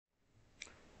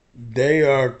They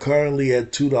are currently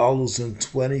at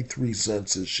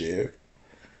 $2.23 a share.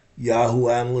 Yahoo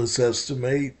analysts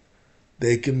estimate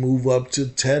they can move up to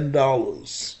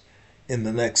 $10 in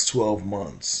the next 12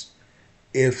 months.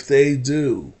 If they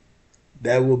do,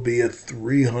 that will be a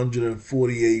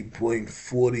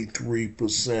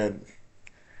 348.43%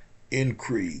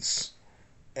 increase.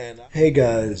 And hey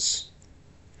guys,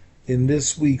 in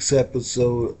this week's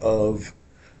episode of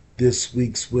This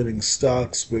Week's Winning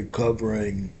Stocks, we're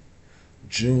covering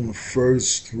June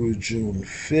 1st through June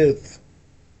 5th.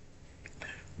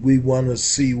 We want to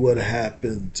see what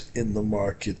happened in the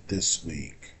market this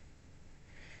week.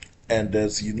 And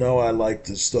as you know, I like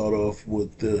to start off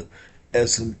with the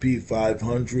S&P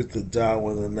 500, the Dow,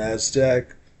 and the Nasdaq,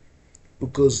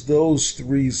 because those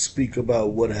three speak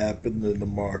about what happened in the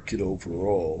market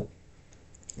overall.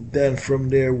 Then from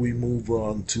there, we move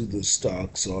on to the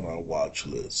stocks on our watch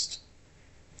list.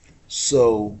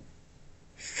 So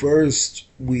first,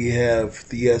 we have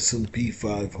the S&P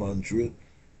 500,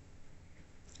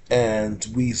 and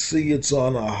we see it's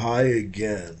on a high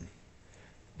again.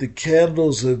 The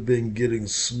candles have been getting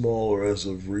smaller as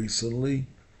of recently,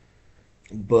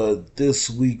 but this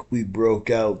week we broke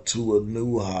out to a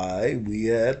new high. We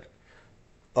had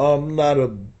not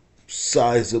a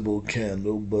sizable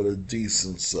candle, but a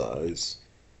decent size.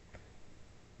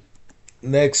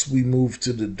 Next, we move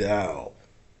to the Dow.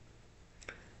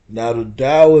 Now, the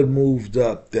Dow had moved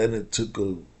up, then it took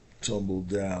a tumble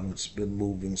down. It's been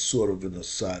moving sort of in a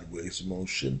sideways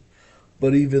motion.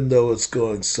 But even though it's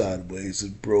going sideways,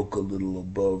 it broke a little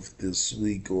above this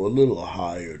week, or a little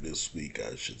higher this week,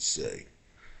 I should say.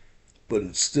 But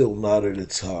it's still not at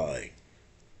its high.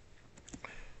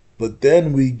 But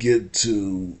then we get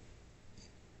to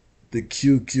the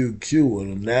QQQ on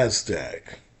the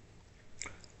NASDAQ,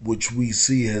 which we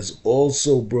see has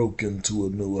also broken to a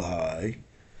new high.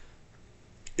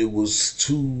 It was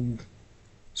two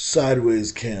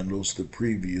sideways candles the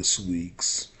previous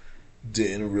weeks.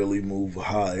 Didn't really move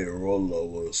higher or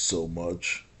lower so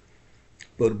much.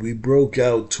 But we broke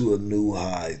out to a new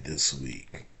high this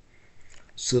week.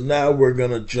 So now we're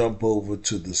going to jump over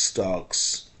to the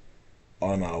stocks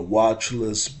on our watch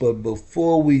list. But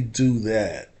before we do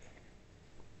that,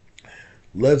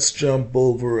 let's jump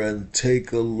over and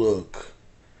take a look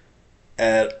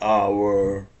at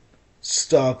our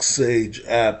StockSage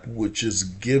app, which is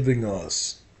giving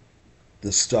us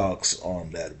the stocks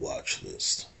on that watch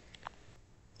list.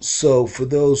 So for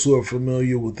those who are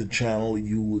familiar with the channel,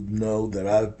 you would know that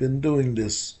I've been doing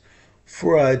this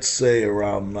for, I'd say,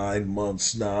 around 9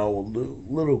 months now, a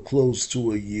little close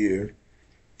to a year.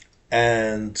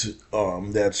 And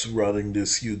that's running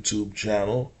this YouTube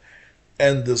channel.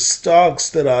 And the stocks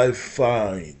that I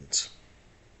find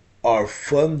are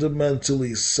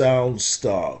fundamentally sound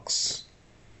stocks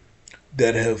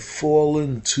that have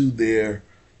fallen to their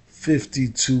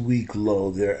 52-week low,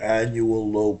 their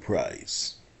annual low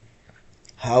price.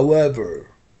 However,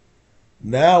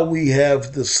 now we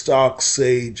have the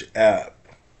StockSage app.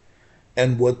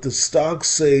 And what the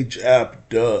StockSage app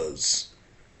does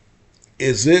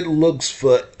is it looks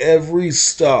for every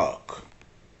stock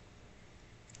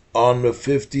on the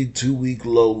 52-week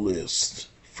low list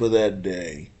for that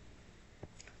day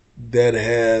that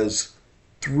has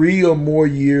 3 or more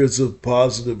years of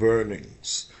positive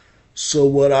earnings. So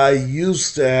what I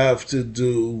used to have to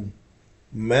do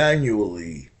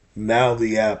manually, now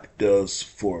the app does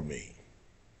for me.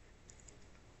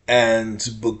 And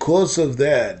because of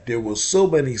that, there were so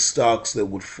many stocks that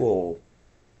would fall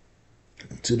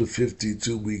to the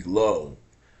 52-week low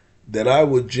that I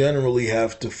would generally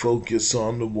have to focus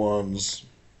on the ones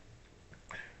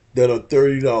that are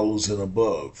 $30 and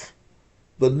above.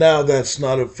 But now that's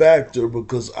not a factor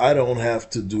because I don't have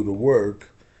to do the work.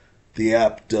 The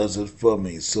app does it for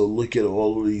me. So look at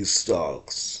all of these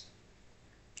stocks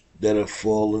that have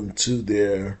fallen to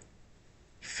their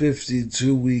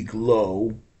 52-week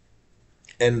low,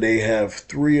 and they have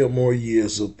 3 or more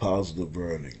years of positive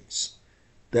earnings.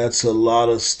 That's a lot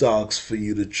of stocks for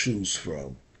you to choose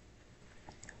from.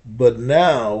 But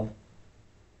now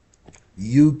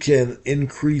you can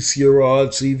increase your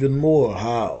odds even more.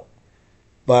 How?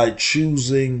 By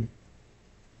choosing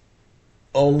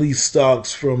only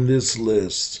stocks from this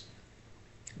list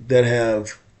that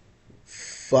have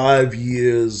 5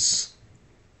 years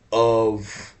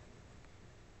of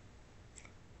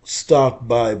stock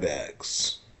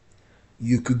buybacks.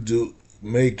 You could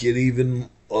make it even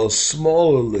a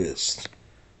smaller list.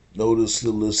 Notice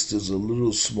the list is a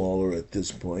little smaller at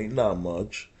this point, not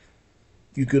much.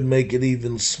 You could make it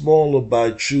even smaller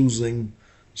by choosing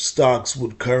stocks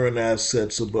with current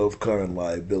assets above current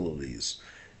liabilities.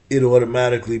 it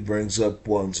automatically brings up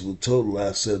ones with total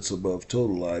assets above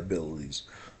total liabilities.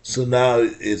 So now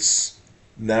it's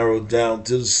narrowed down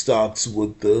to the stocks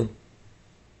with the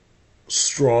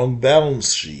strong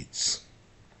balance sheets.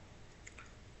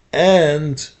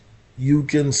 And you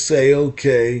can say,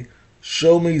 okay,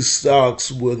 show me stocks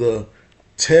with a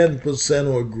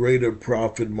 10% or greater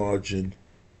profit margin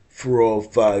for all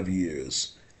 5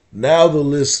 years. Now the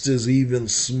list is even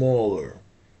smaller.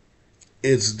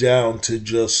 It's down to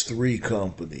just 3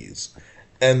 companies.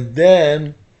 And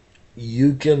then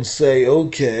you can say,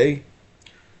 okay,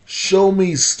 show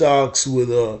me stocks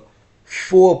with a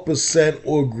 4%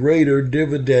 or greater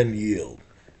dividend yield.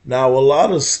 Now, a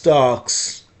lot of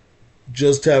stocks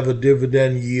just have a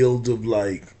dividend yield of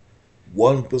like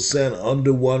 1%,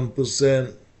 under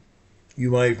 1%. You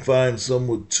might find some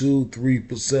with 2,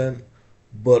 3%,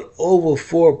 but over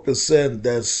 4%,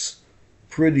 that's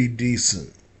pretty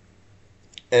decent.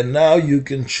 And now you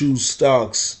can choose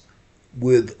stocks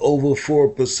with over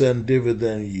 4%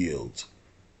 dividend yield.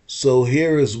 So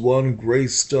here is one: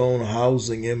 Greystone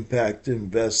Housing Impact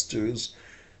Investors.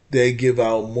 They give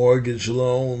out mortgage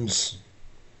loans,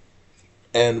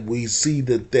 and we see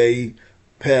that they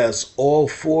pass all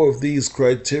 4 of these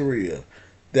criteria.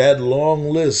 That long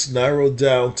list narrowed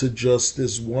down to just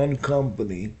this one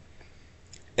company.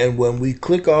 And when we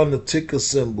click on the ticker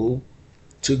symbol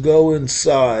to go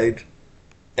inside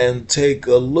and take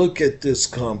a look at this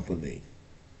company,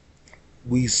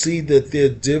 we see that their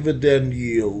dividend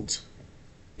yield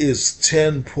is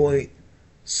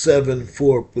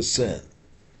 10.74%.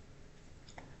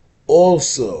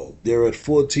 Also, they're at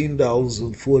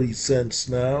 $14.40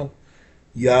 now.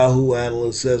 Yahoo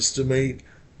analysts estimate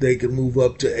they can move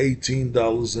up to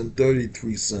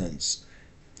 $18.33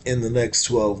 in the next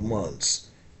 12 months.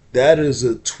 That is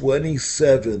a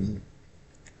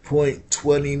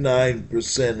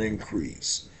 27.29%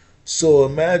 increase. So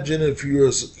imagine if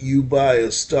you buy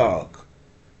a stock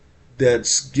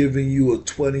that's giving you a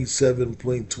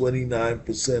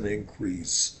 27.29%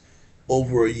 increase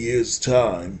over a year's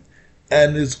time,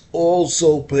 and is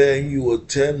also paying you a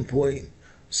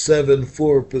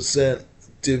 10.74%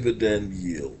 dividend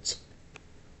yield.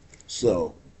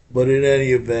 So, but in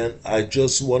any event, I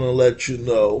just want to let you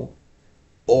know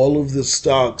all of the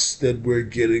stocks that we're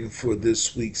getting for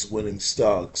this week's winning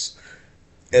stocks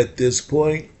at this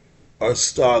point are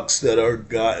stocks that are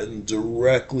gotten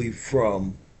directly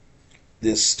from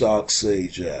this Stock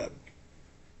Sage app.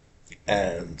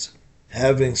 And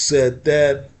having said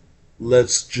that,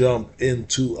 let's jump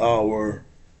into our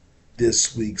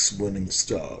this week's winning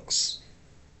stocks.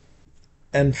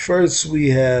 And first we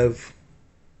have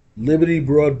Liberty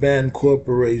Broadband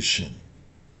Corporation.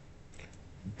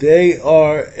 They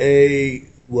are they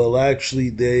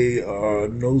are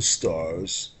no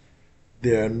stars.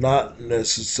 They're not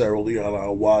necessarily on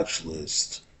our watch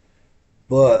list.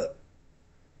 But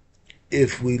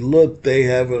if we look, they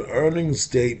have an earnings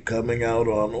date coming out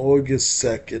on August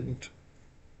 2nd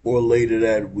or later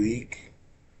that week.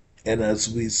 And as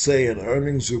we say, an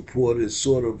earnings report is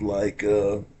sort of like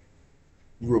a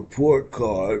report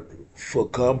card for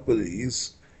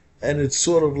companies, and it's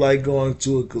sort of like going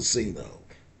to a casino.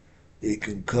 It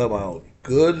can come out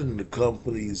good and the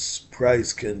company's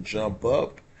price can jump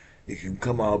up. It can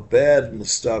come out bad and the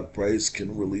stock price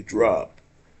can really drop.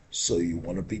 So you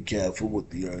want to be careful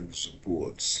with the earnings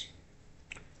reports.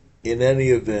 In any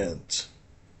event,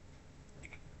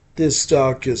 this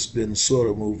stock has been sort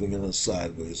of moving in a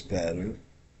sideways pattern.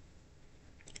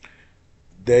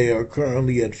 They are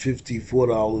currently at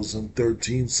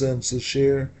 $54.13 a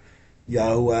share.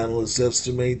 Yahoo analysts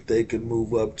estimate they can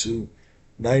move up to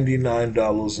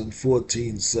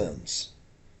 $99.14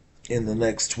 in the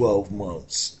next 12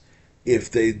 months.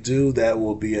 If they do, that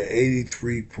will be an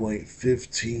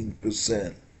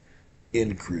 83.15%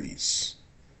 increase.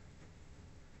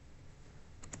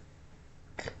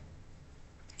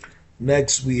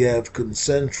 Next, we have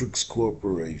Concentrix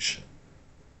Corporation.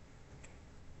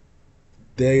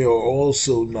 They are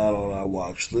also not on our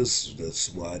watch list.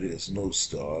 That's why there's no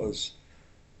stars.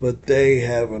 But they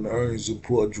have an earnings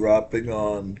report dropping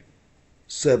on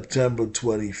September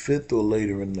 25th or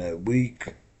later in that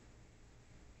week.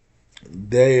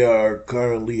 They are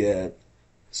currently at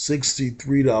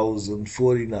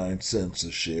 $63.49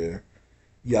 a share.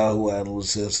 Yahoo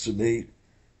analysts estimate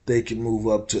they can move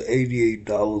up to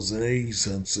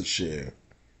 $88.80 a share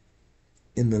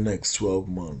in the next 12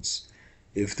 months.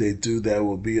 If they do, that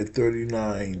will be a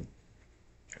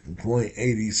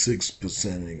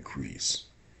 39.86% increase.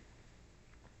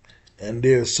 And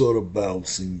they're sort of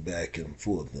bouncing back and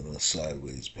forth in a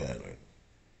sideways pattern.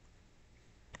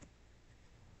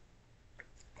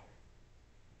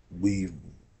 We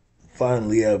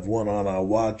finally have one on our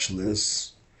watch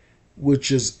list,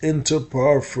 which is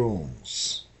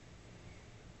Interparfums.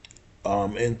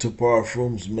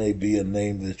 Interparfums may be a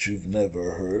name that you've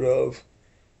never heard of,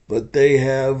 but they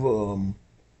have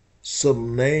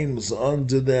some names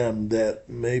under them that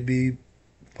may be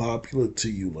popular to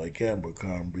you, like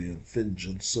Abercrombie and Finch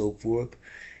and so forth.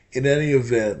 In any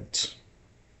event,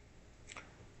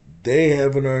 they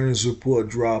have an earnings report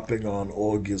dropping on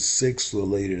August 6th or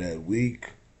later that week.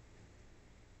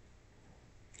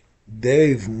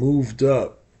 They've moved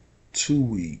up 2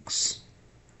 weeks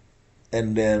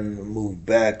and then moved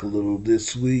back a little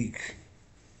this week.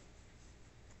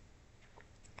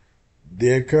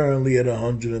 They're currently at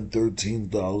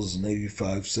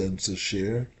 $113.85 a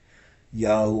share.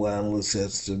 Yahoo analysts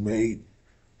estimate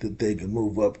that they can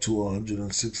move up to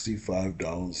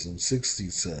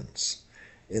 $165.60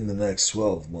 in the next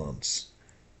 12 months.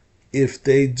 If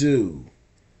they do,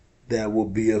 that will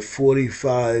be a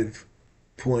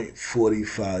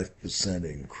 45.45%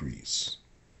 increase.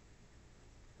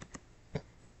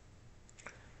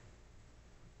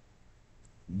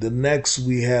 The next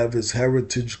we have is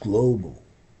Heritage Global.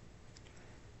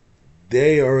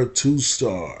 They are a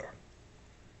 2-star.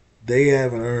 They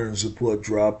have an earnings report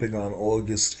dropping on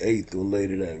August 8th or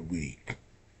later that week.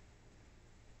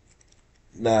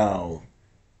 Now,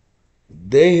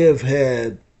 they have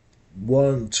had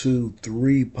 1, 2,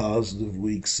 3 positive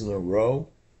weeks in a row.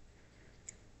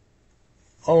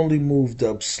 Only moved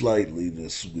up slightly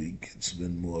this week. It's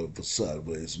been more of a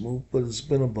sideways move, but it's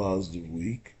been a positive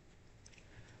week.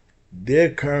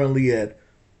 They're currently at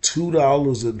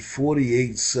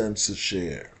 $2.48 a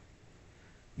share.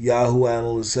 Yahoo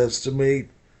analysts estimate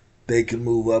they can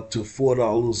move up to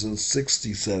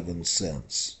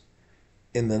 $4.67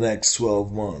 in the next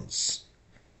 12 months.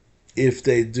 If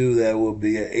they do, that will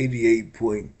be an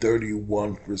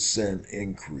 88.31%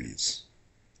 increase.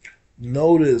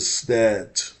 Notice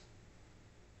that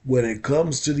when it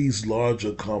comes to these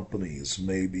larger companies,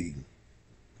 maybe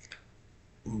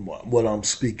what I'm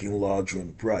speaking larger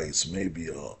in price, maybe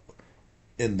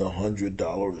in the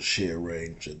 $100 a share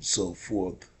range and so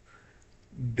forth,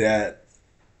 that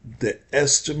the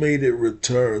estimated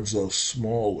returns are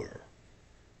smaller,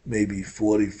 maybe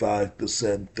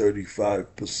 45%,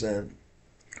 35%,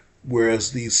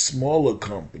 whereas these smaller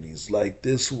companies like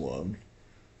this one,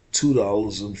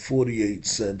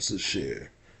 $2.48 a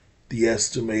share, the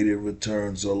estimated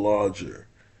returns are larger,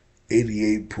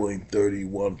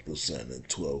 88.31% in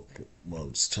 12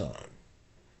 months' time.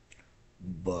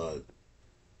 But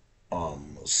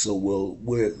so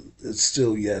it's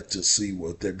still yet to see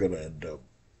what they're going to end up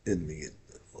in the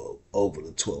over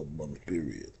the 12-month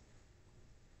period.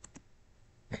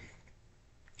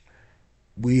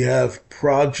 We have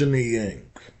Progeny Inc.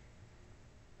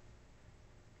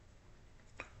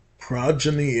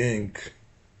 Progeny Inc.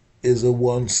 is a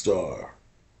 1-star.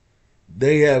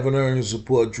 They have an earnings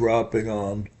report dropping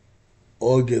on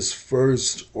August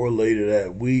 1st or later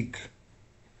that week.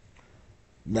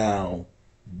 Now,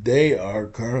 they are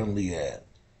currently at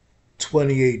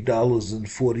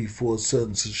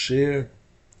 $28.44 a share.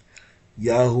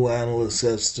 Yahoo analysts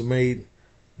estimate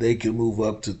they can move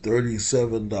up to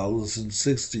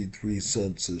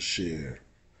 $37.63 a share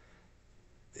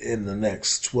in the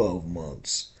next 12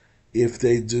 months. If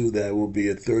they do, that will be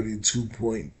a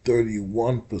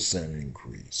 32.31%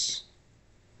 increase.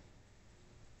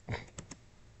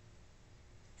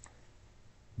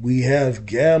 We have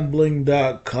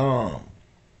Gambling.com.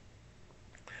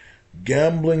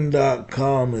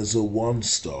 Gambling.com is a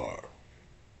 1-star.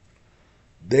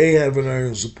 They have an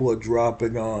earnings report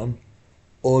dropping on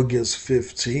August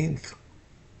 15th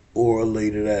or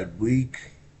later that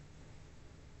week.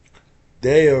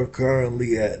 They are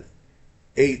currently at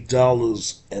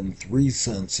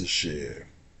 $8.03 a share.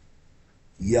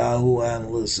 Yahoo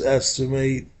analysts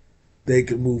estimate they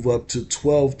can move up to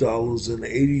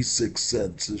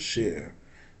 $12.86 a share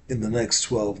in the next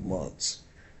 12 months.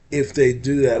 If they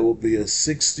do, that will be a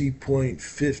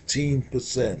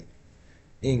 60.15%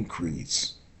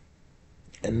 increase.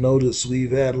 And notice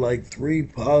we've had like 3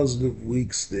 positive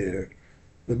weeks there,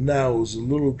 but now it was a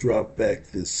little drop back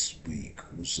this week.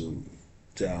 It was a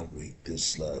down week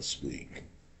this last week.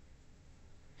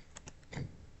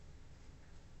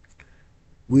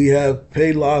 We have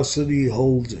Paylocity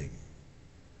Holding.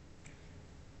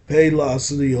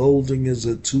 Paylocity Holding is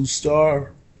a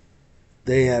 2-star.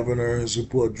 They have an earnings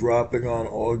report dropping on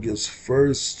August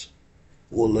 1st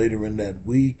or later in that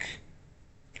week.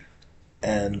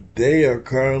 And they are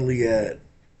currently at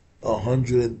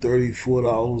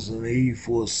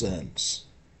 $134.84.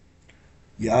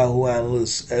 Yahoo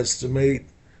analysts estimate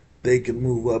they can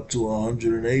move up to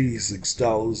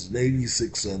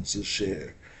 $186.86 a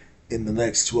share in the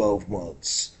next 12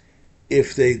 months.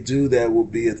 If they do, that will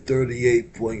be a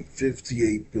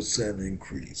 38.58%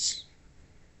 increase.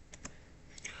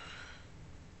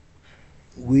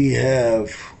 We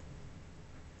have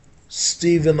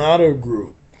Stephen Otter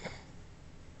Group.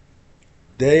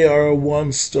 They are a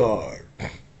 1 star.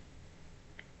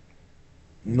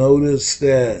 Notice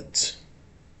that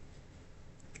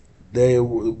there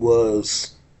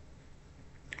was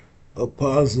a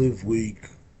positive week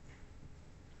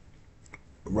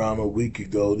around a week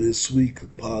ago. This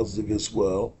week, positive as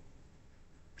well,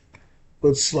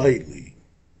 but slightly.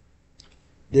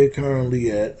 They're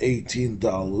currently at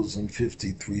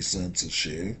 $18.53 a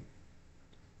share.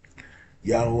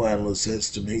 Yahoo analysts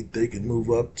estimate they can move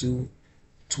up to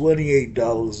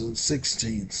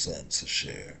 $28.16 a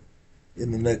share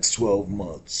in the next 12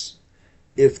 months.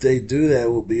 If they do, that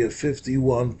will be a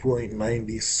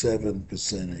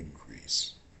 51.97%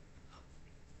 increase.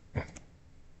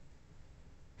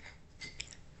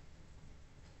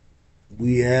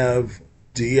 We have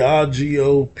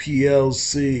Diageo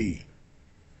PLC.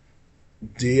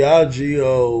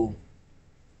 Diageo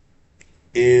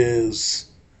is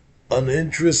an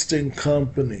interesting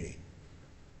company.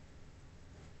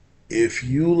 If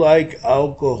you like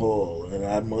alcohol, and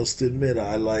I must admit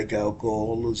I like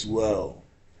alcohol as well,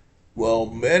 well,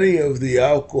 many of the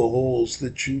alcohols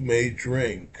that you may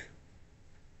drink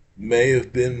may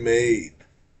have been made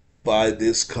by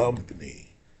this company,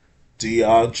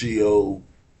 Diageo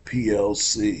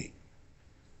PLC.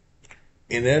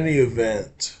 In any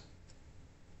event,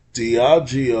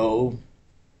 Diageo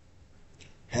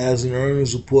has an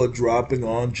earnings report dropping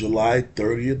on July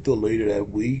 30th or later that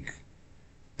week.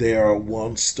 They are a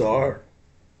 1 star.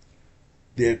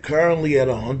 They're currently at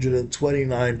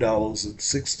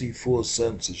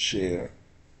 $129.64 a share.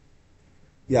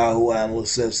 Yahoo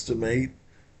analysts estimate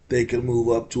they can move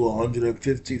up to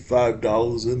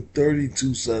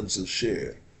 $155.32 a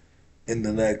share in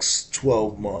the next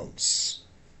 12 months.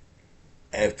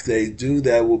 If they do,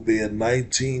 that will be a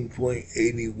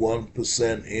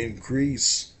 19.81%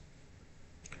 increase.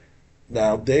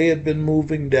 Now, they have been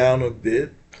moving down a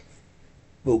bit,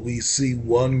 but we see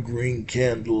one green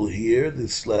candle here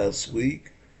this last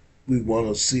week. We want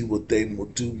to see what they will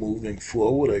do moving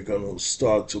forward. They're going to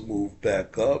start to move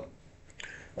back up.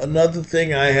 Another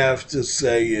thing I have to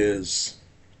say is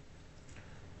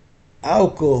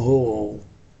alcohol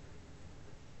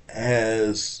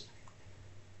has,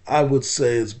 I would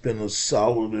say, it's been a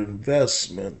solid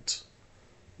investment,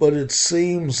 but it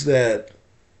seems that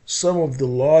some of the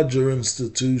larger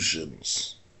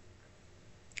institutions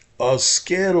are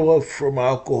scared off from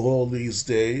alcohol these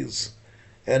days,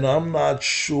 and I'm not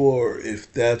sure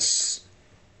if that's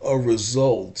a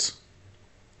result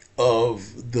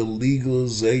of the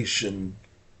legalization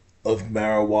of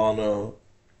marijuana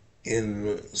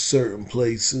in certain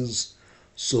places.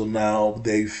 So now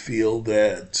they feel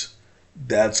that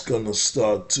that's going to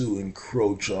start to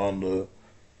encroach on the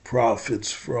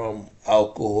profits from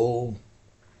alcohol,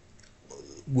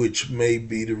 which may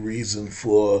be the reason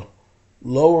for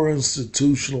lower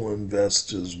institutional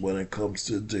investors when it comes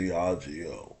to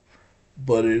Diageo.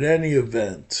 But in any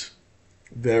event,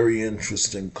 very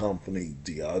interesting company,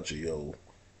 Diageo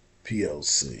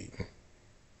PLC.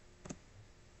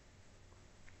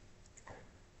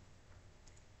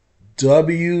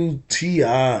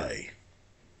 WTI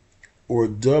or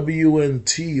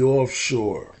WNT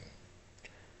Offshore.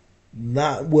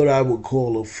 Not what I would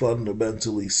call a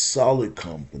fundamentally solid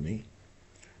company.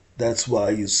 That's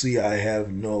why you see I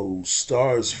have no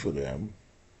stars for them.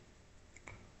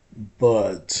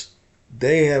 But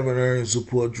they have an earnings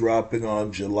report dropping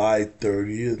on July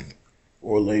 30th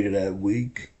or later that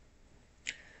week.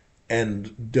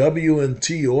 And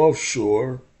WNT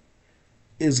Offshore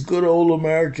is good old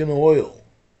American oil.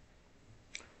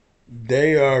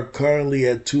 They are currently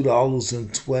at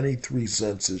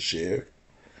 $2.23 a share.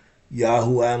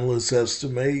 Yahoo analysts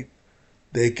estimate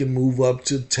they can move up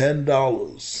to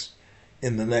 $10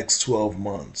 in the next 12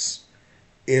 months.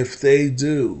 If they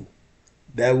do,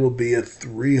 that will be a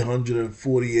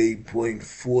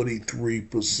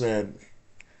 348.43%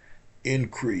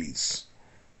 increase.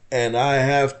 And I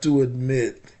have to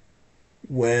admit,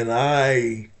 when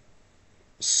I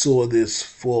saw this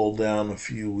fall down a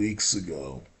few weeks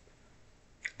ago,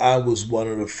 I was one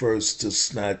of the first to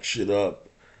snatch it up.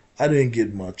 I didn't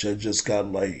get much. I just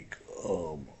got like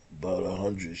about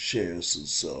 100 shares or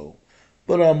so.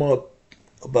 But I'm up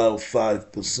about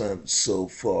 5% so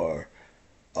far.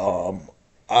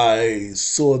 I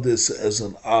saw this as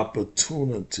an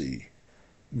opportunity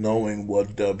knowing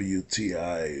what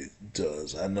WTI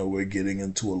does. I know we're getting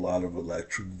into a lot of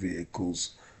electric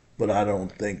vehicles, but I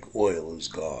don't think oil is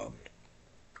gone.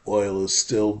 Oil is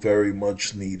still very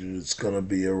much needed. It's going to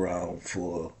be around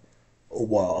for a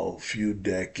while, a few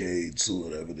decades, or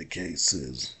whatever the case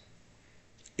is.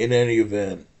 In any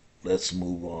event, let's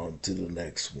move on to the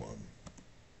next one.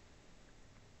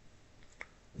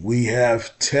 We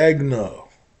have Tegna.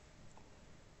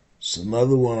 It's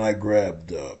another one I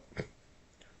grabbed up.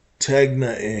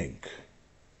 Tegna Inc.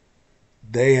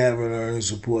 They have an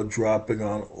earnings report dropping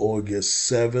on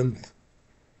August 7th.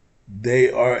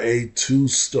 They are a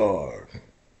 2-star.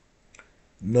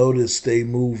 Notice they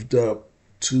moved up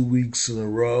 2 weeks in a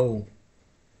row.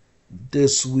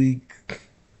 This week,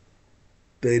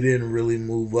 they didn't really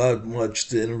move up much,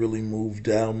 didn't really move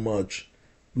down much.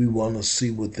 We want to see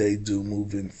what they do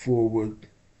moving forward.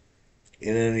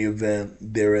 In any event,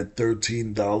 they're at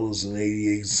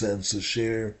 $13.88 a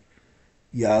share.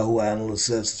 Yahoo analysts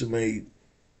estimate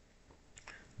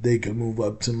they can move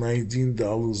up to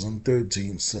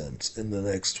 $19.13 in the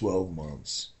next 12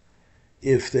 months.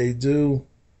 If they do,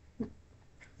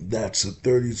 that's a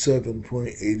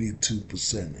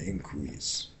 37.82%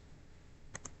 increase.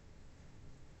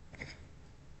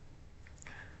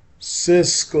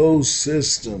 Cisco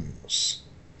Systems.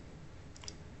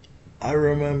 I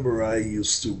remember I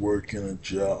used to work in a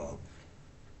job.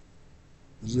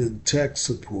 It was in tech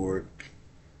support,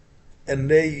 and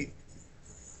they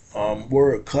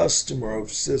were a customer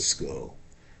of Cisco.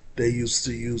 They used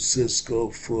to use Cisco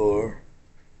for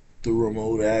the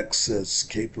remote access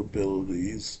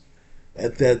capabilities.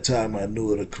 At that time, I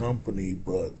knew of the company,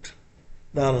 but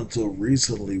not until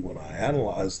recently, when I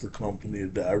analyzed the company,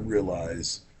 did I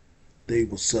realize they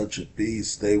were such a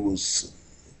beast. They was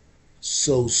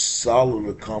so solid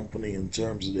a company in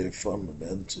terms of their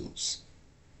fundamentals.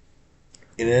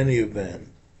 In any event,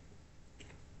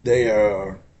 they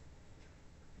are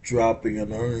dropping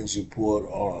an earnings report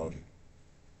on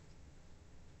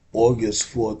August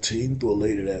 14th or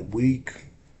later that week.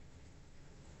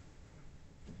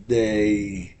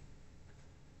 They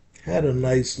had a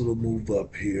nice little move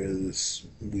up here. This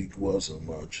week wasn't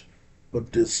much,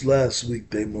 but this last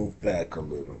week they moved back a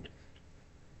little.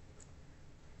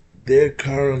 They're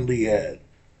currently at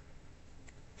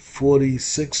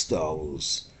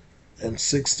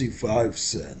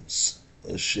 $46.65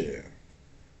 a share.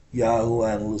 Yahoo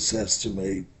analysts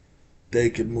estimate they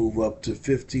can move up to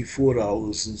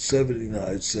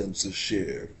 $54.79 a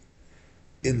share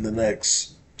in the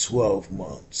next 12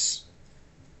 months.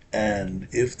 And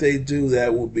if they do,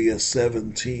 that will be a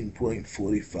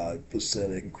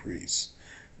 17.45% increase.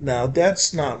 Now,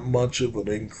 that's not much of an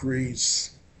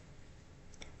increase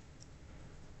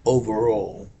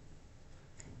overall,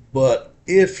 but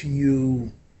if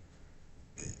you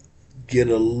get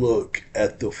a look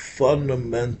at the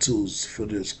fundamentals for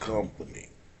this company,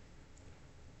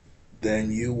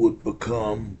 then you would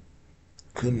become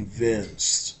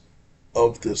convinced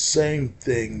of the same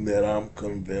thing that I'm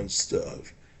convinced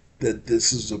of, that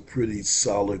this is a pretty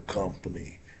solid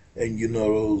company. And you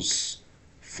know, those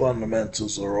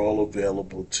fundamentals are all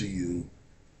available to you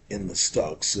in the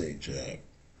StockSage app.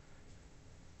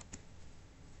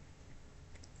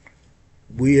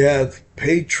 We have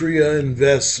Patria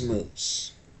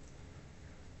Investments.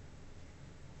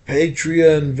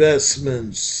 Patria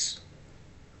Investments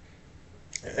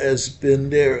has been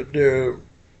there. They're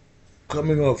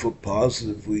coming off a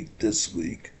positive week this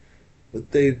week,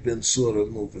 but they've been sort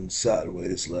of moving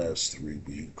sideways last 3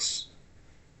 weeks.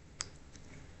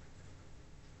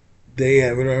 They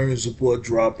have an earnings report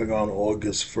dropping on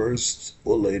August 1st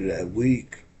or later that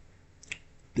week.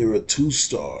 They're a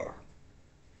 2-star,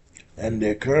 and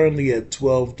they're currently at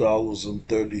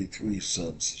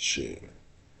 $12.33 a share.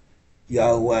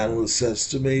 Yahoo analysts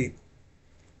estimate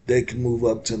they can move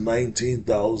up to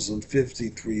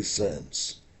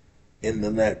 $19.53 in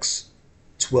the next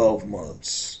 12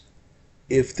 months.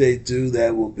 If they do,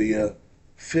 that will be a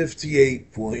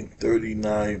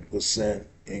 58.39%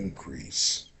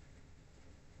 increase.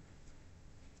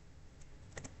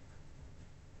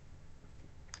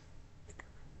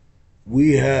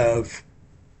 We have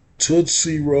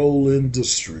Tootsie Roll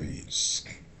Industries.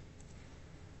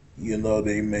 You know,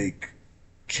 they make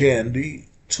candy,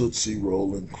 Tootsie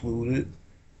Roll included,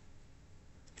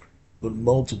 but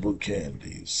multiple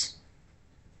candies.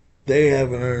 They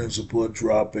have an earnings report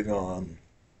dropping on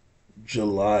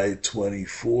July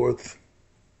 24th.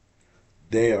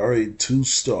 They are a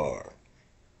 2-star,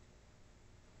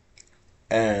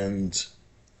 and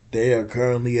they are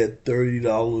currently at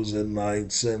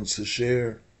 $30.09 a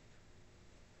share.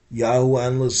 Yahoo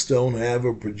analysts don't have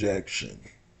a projection.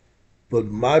 But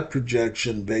my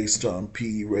projection based on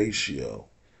PE ratio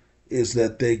is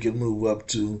that they can move up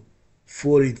to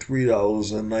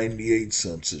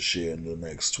 $43.98 a share in the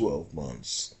next 12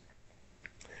 months.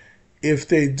 If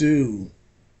they do,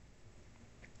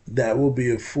 that will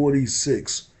be a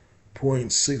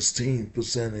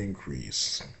 46.16%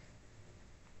 increase.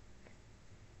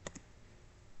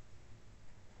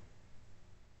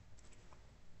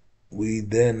 We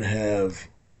then have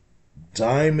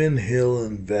Diamond Hill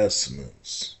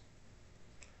Investments.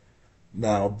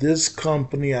 Now, this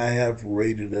company I have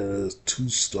rated as a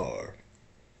 2-star,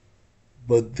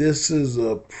 but this is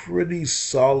a pretty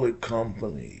solid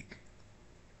company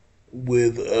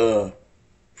with a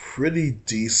pretty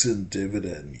decent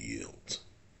dividend yield.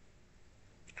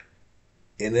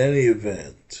 In any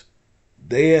event,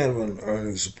 they have an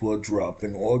earnings report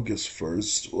dropping August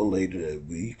 1st or later that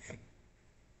week.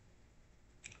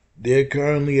 They're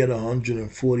currently at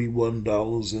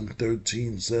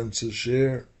 $141.13 a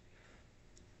share,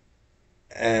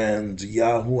 and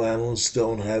Yahoo analysts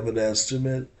don't have an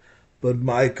estimate, but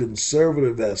my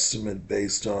conservative estimate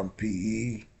based on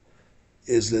PE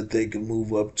is that they can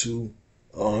move up to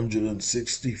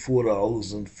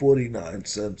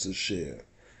 $164.49 a share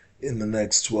in the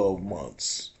next 12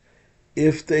 months.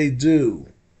 If they do,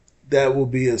 that will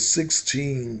be a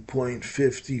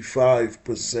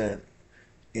 16.55%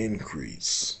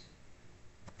 increase.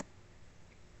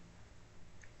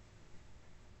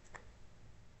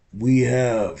 We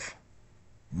have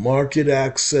Market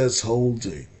Access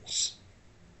Holdings.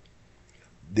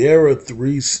 They're a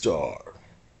 3-star.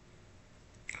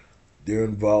 They're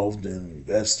involved in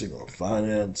investing or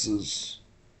finances.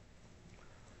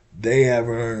 They have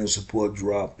an earnings report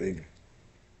dropping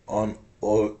on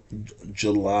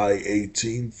July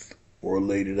 18th or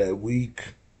later that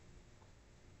week.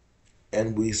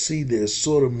 And we see they're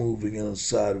sort of moving in a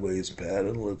sideways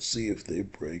pattern. Let's see if they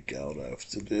break out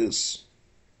after this.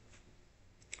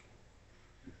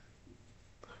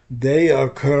 They are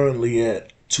currently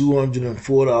at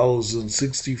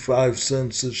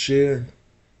 $204.65 a share.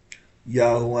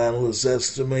 Yahoo analysts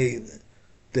estimate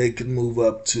they can move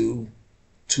up to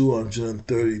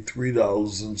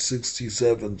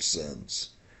 $233.67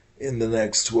 in the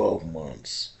next 12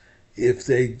 months. If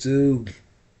they do,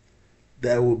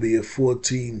 that will be a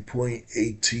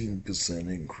 14.18%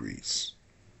 increase.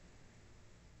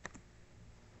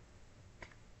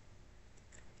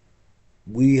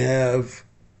 We have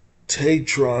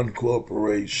Tatron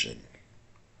Corporation.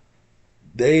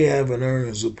 They have an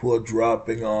earnings report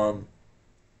dropping on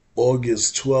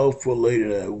August 12th or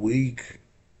later that week,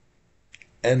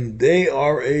 and they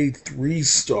are a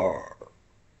 3-star,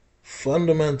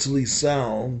 fundamentally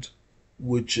sound,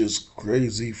 which is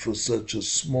crazy for such a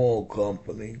small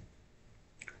company.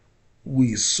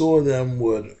 We saw them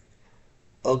with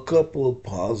a couple of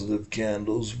positive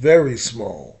candles, very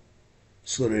small,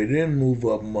 so they didn't move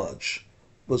up much.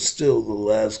 But still, the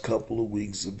last couple of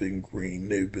weeks have been green.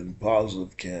 They've been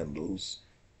positive candles.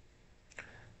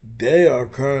 They are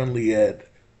currently at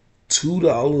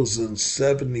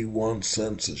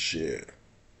 $2.71 a share.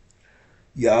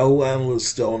 Yahoo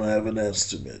analysts don't have an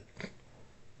estimate,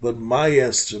 but my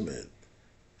estimate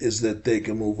is that they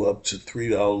can move up to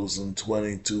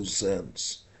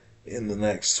 $3.22 in the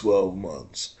next 12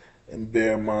 months. And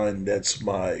bear in mind, that's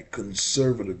my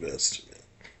conservative estimate.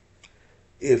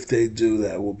 If they do,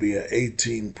 that will be an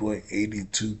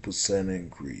 18.82%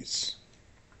 increase.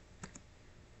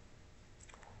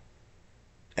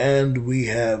 And we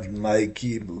have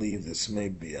Nike. I believe this may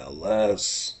be our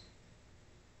last.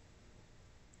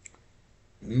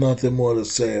 Nothing more to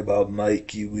say about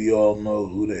Nike. We all know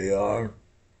who they are.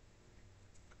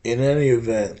 In any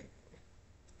event,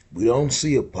 we don't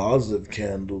see a positive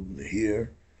candle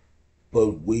here,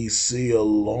 but we see a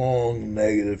long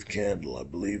negative candle. I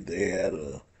believe they had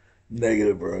a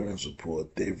negative earnings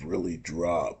report. They've really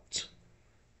dropped.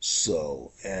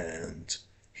 So, and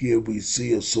here we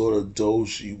see a sort of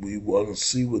doji. We want to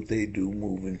see what they do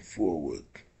moving forward.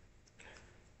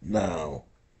 Now,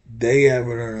 they have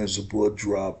an earnings report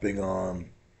dropping on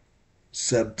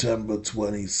September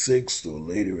 26th or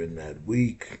later in that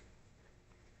week.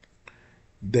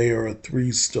 They are a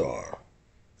 3-star.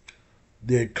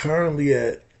 They're currently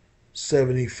at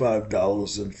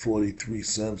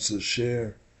 $75.43 a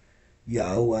share.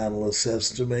 Yahoo analysts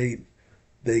estimate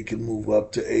they can move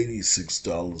up to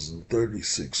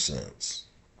 $86.36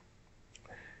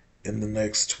 in the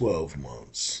next 12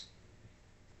 months.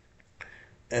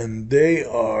 And they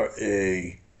are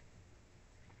that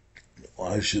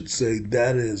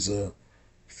is a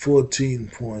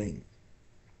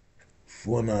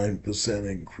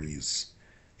 14.49% increase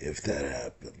if that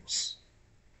happens.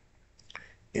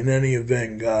 In any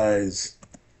event, guys,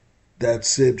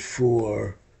 that's it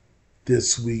for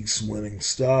this week's winning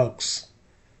stocks.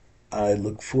 I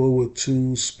look forward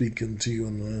to speaking to you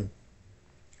in the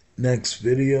next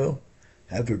video.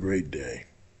 Have a great day.